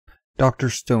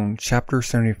Dr. Stone, Chapter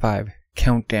 75,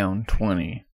 Countdown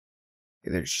 20.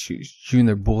 They're shooting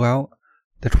their bull out.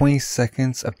 The 20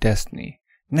 seconds of destiny.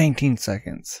 19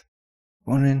 seconds.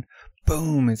 Going in,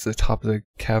 boom, it's the top of the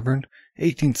cavern.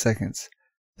 18 seconds.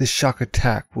 This shock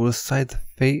attack will decide the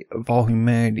fate of all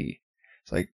humanity.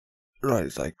 It's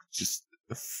like just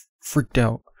freaked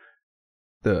out.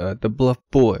 The bluff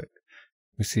bullet.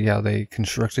 We see how they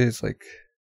construct it. It's like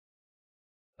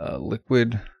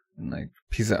liquid and like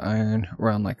piece of iron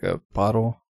around like a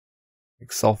bottle. Like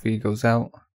sulfate goes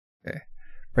out. Okay,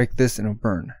 break this and it'll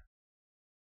burn.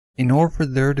 In order for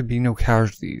there to be no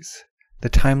casualties, the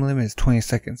time limit is 20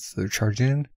 seconds. So they're charging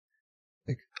in.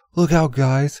 Like, look out,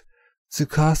 guys!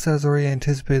 Tsukasa has already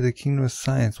anticipated the Kingdom of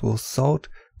Science will assault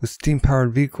with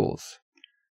steam-powered vehicles.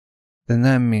 Then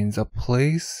that means a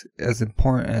place as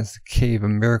important as the Cave of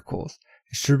Miracles.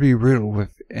 It should be riddled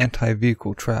with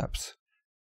anti-vehicle traps.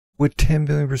 With 10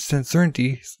 billion%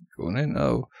 certainty, going in,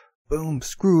 oh, boom,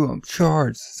 screw them,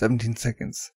 charge, 17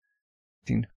 seconds.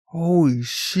 15, holy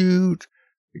shoot.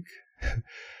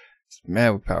 It's mad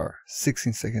with power,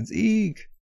 16 seconds, eek.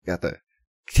 Got the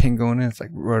tank going in, it's like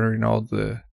running all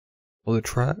the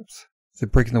traps. Is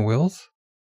it breaking the wheels?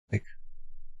 Like,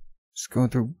 just going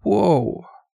through, whoa.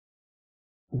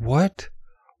 What?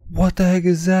 What the heck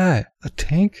is that? A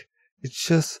tank? It's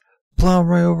just plowing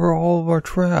right over all of our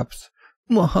traps.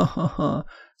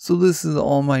 So this is the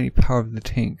almighty power of the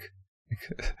tank.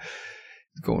 It's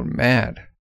going mad.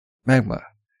 Magma,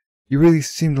 you really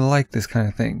seem to like this kind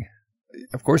of thing.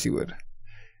 Of course you would.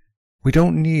 We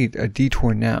don't need a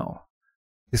detour now.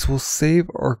 This will save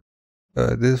a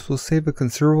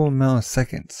considerable amount of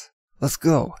seconds. Let's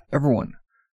go, everyone.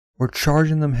 We're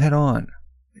charging them head on.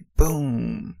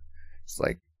 Boom. It's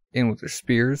like in with their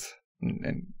spears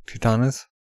and katanas.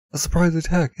 A surprise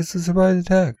attack. It's a surprise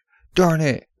attack. Darn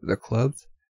it. The clubs.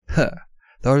 Huh.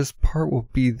 The hardest part will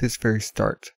be this very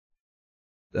start.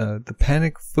 The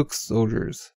panic foot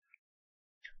soldiers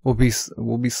will be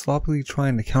sloppily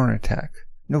trying to counterattack.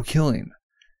 No killing.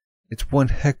 It's one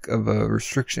heck of a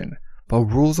restriction. But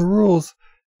rules are rules.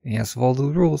 And he has to follow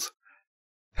those rules.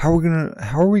 How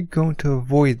are we going to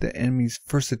avoid the enemy's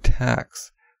first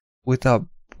attacks without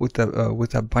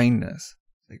binding us?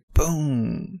 Like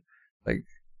boom. Like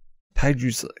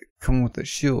Taiju's like coming with a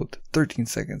shield. 13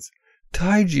 seconds.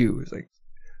 Taiju is like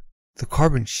the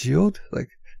carbon shield? Like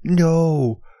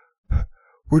no.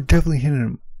 We're definitely hitting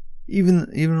him.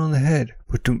 Even on the head.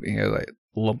 But he had like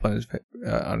a lump on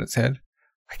his head.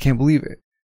 I can't believe it.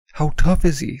 How tough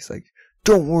is he? He's like,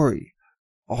 don't worry.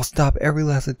 I'll stop every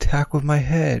last attack with my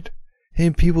head.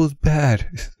 Hitting people is bad.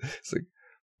 It's like,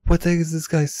 what the heck is this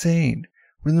guy saying?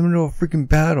 We're in the middle of a freaking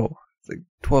battle. It's like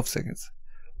 12 seconds.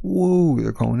 Whoa,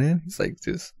 they're going in. He's like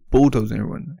just bulldozing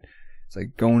everyone. It's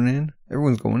like going in.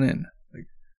 Everyone's going in. Like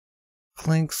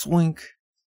clank, swink.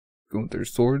 Going with their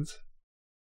swords.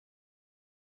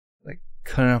 Like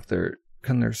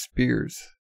cutting their spears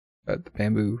at the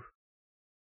bamboo.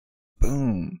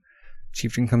 Boom.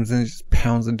 Chieftain comes in and just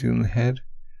pounds into him in the head.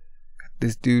 Got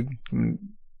this dude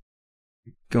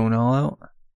going all out.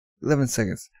 11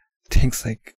 seconds. The tank's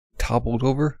like toppled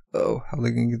over. Oh, how are they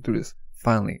gonna get through this?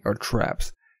 Finally, our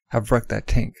traps have wrecked that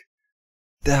tank.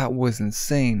 That was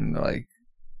insane. Like,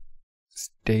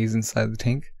 stays inside the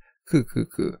tank.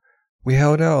 Cool. We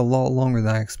held out a lot longer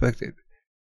than I expected.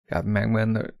 Got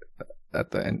Magma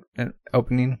at the end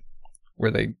opening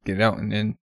where they get out and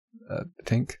in the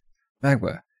tank.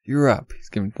 Magma, you're up. He's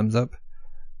giving thumbs up.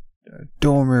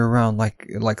 Don't me around like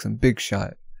some big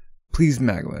shot. Please,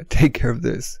 Magma, take care of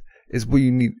this. Is what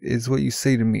you need. Is what you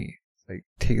say to me. Like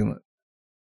taking.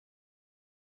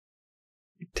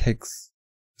 It takes.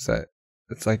 Is that?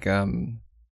 It's like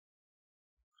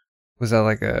Was that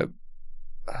like a?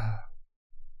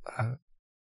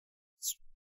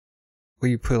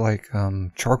 Where you put like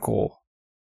charcoal.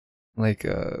 Like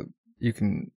you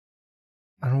can.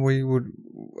 I don't know what you would.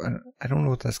 I don't know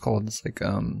what that's called. It's like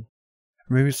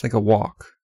maybe it's like a walk.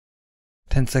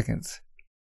 10 seconds.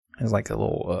 It's like a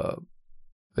little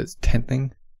this tent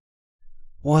thing.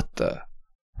 What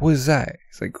is that?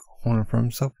 He's like holding it for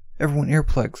himself. Everyone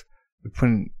earplugs. They're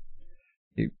putting.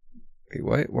 Wait,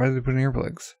 what? Why are they putting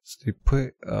earplugs? So they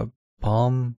put a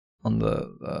bomb on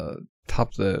the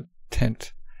top of the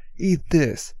tent. Eat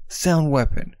this sound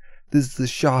weapon. This is the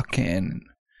shock cannon.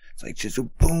 It's like just a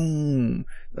boom.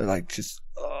 They're like just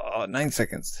 9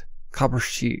 seconds. Copper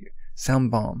sheet.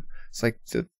 Sound bomb. It's like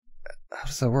the, how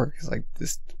does that work? It's like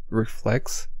this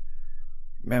reflex.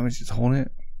 Man was just holding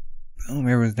it. Boom,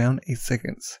 everyone's down. 8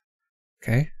 seconds.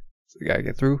 Okay. So we gotta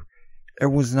get through.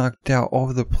 Everyone's knocked out all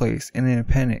over the place and in a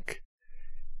panic.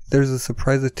 There's a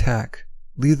surprise attack.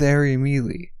 Leave the area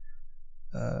immediately.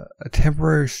 a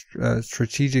temporary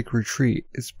strategic retreat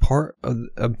is part of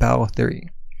a battle theory.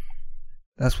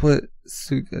 That's what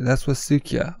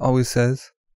Sukiya always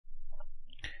says.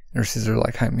 Nurses are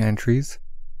like Hyman trees.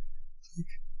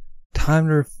 Time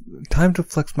to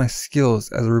flex my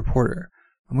skills as a reporter.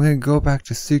 I'm gonna go back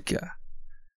to Sukiya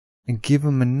and give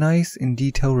him a nice and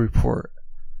detailed report.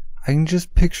 I can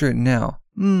just picture it now.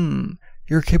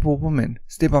 You're a capable woman.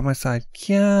 Stay by my side.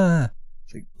 Yeah.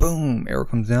 It's like boom. Arrow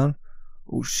comes down.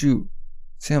 Oh shoot.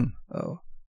 It's him. Oh.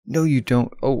 No you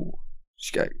don't. Oh.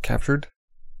 She got captured.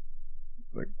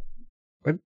 Like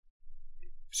what?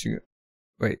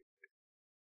 Wait.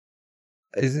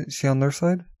 Isn't she on their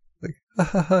side? Like ha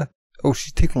ha ha. Oh,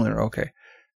 she's tickling her. Okay.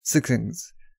 6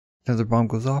 seconds. Another bomb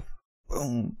goes off.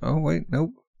 Boom. Oh wait,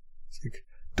 nope. It's like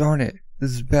darn it.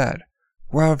 This is bad.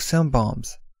 We're out of sound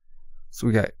bombs. So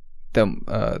we got them,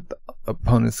 the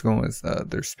opponents going with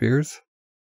their spears.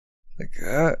 Like,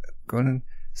 going in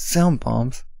sound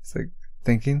bombs. It's like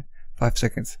thinking 5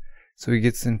 seconds. So he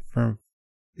gets in from,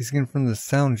 he's getting from the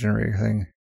sound generator thing.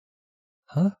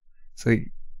 Huh? So he,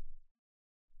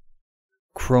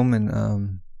 Chrome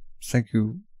and,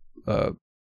 Senku,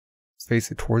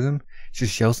 face it towards him.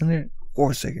 Just yells in it.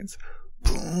 4 seconds.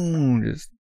 Boom! Just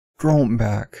throw him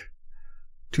back.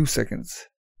 2 seconds.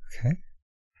 Okay.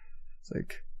 It's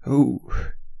like, oh.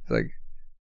 It's like,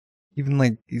 even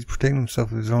like, he's protecting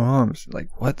himself with his own arms.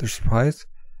 Like, what? They're surprised?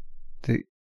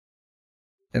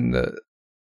 And the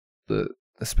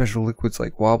special liquid's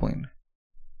like wobbling.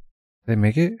 They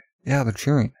make it? Yeah, they're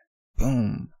cheering.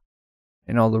 Boom.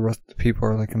 And all the rest of the people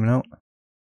are like coming out.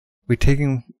 We've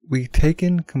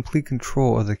taken complete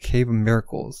control of the Cave of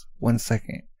Miracles. 1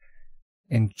 second.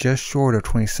 In just short of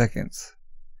 20 seconds.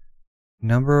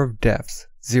 Number of deaths,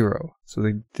 0. So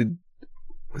they did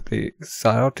what they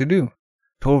sought out to do.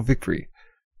 Total victory.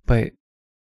 But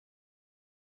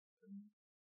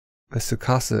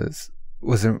Tsukasa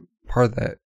wasn't part of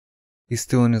that. He's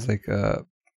still in his in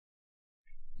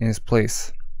his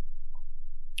place.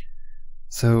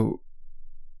 So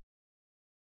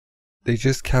they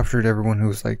just captured everyone who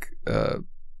was like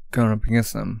going up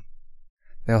against them.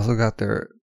 They also got their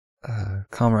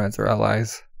comrades or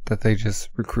allies that they just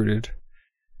recruited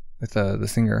with the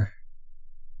singer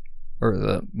or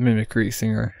the mimicry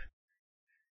singer.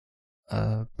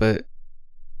 But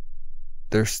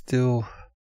they're still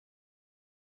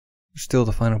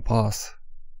the final boss.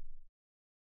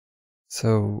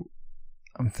 So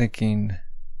I'm thinking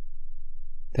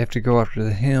they have to go after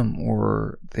him,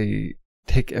 or they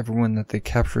take everyone that they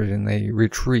captured and they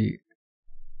retreat.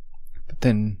 But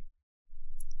then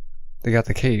they got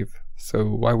the cave, so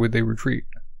why would they retreat?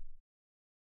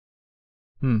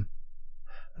 I don't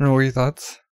know, what are your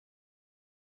thoughts?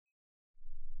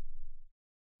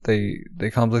 They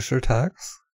accomplished their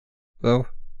tasks, though.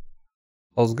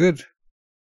 All's good.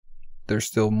 There's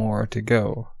still more to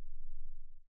go.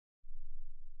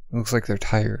 It looks like they're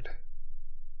tired.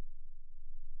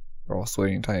 They're all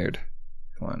sweaty and tired.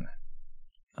 Come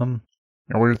on.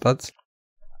 What are your thoughts?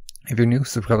 If you're new,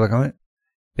 subscribe, like, comment.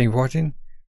 Thank you for watching,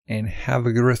 and have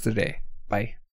a good rest of the day. Bye.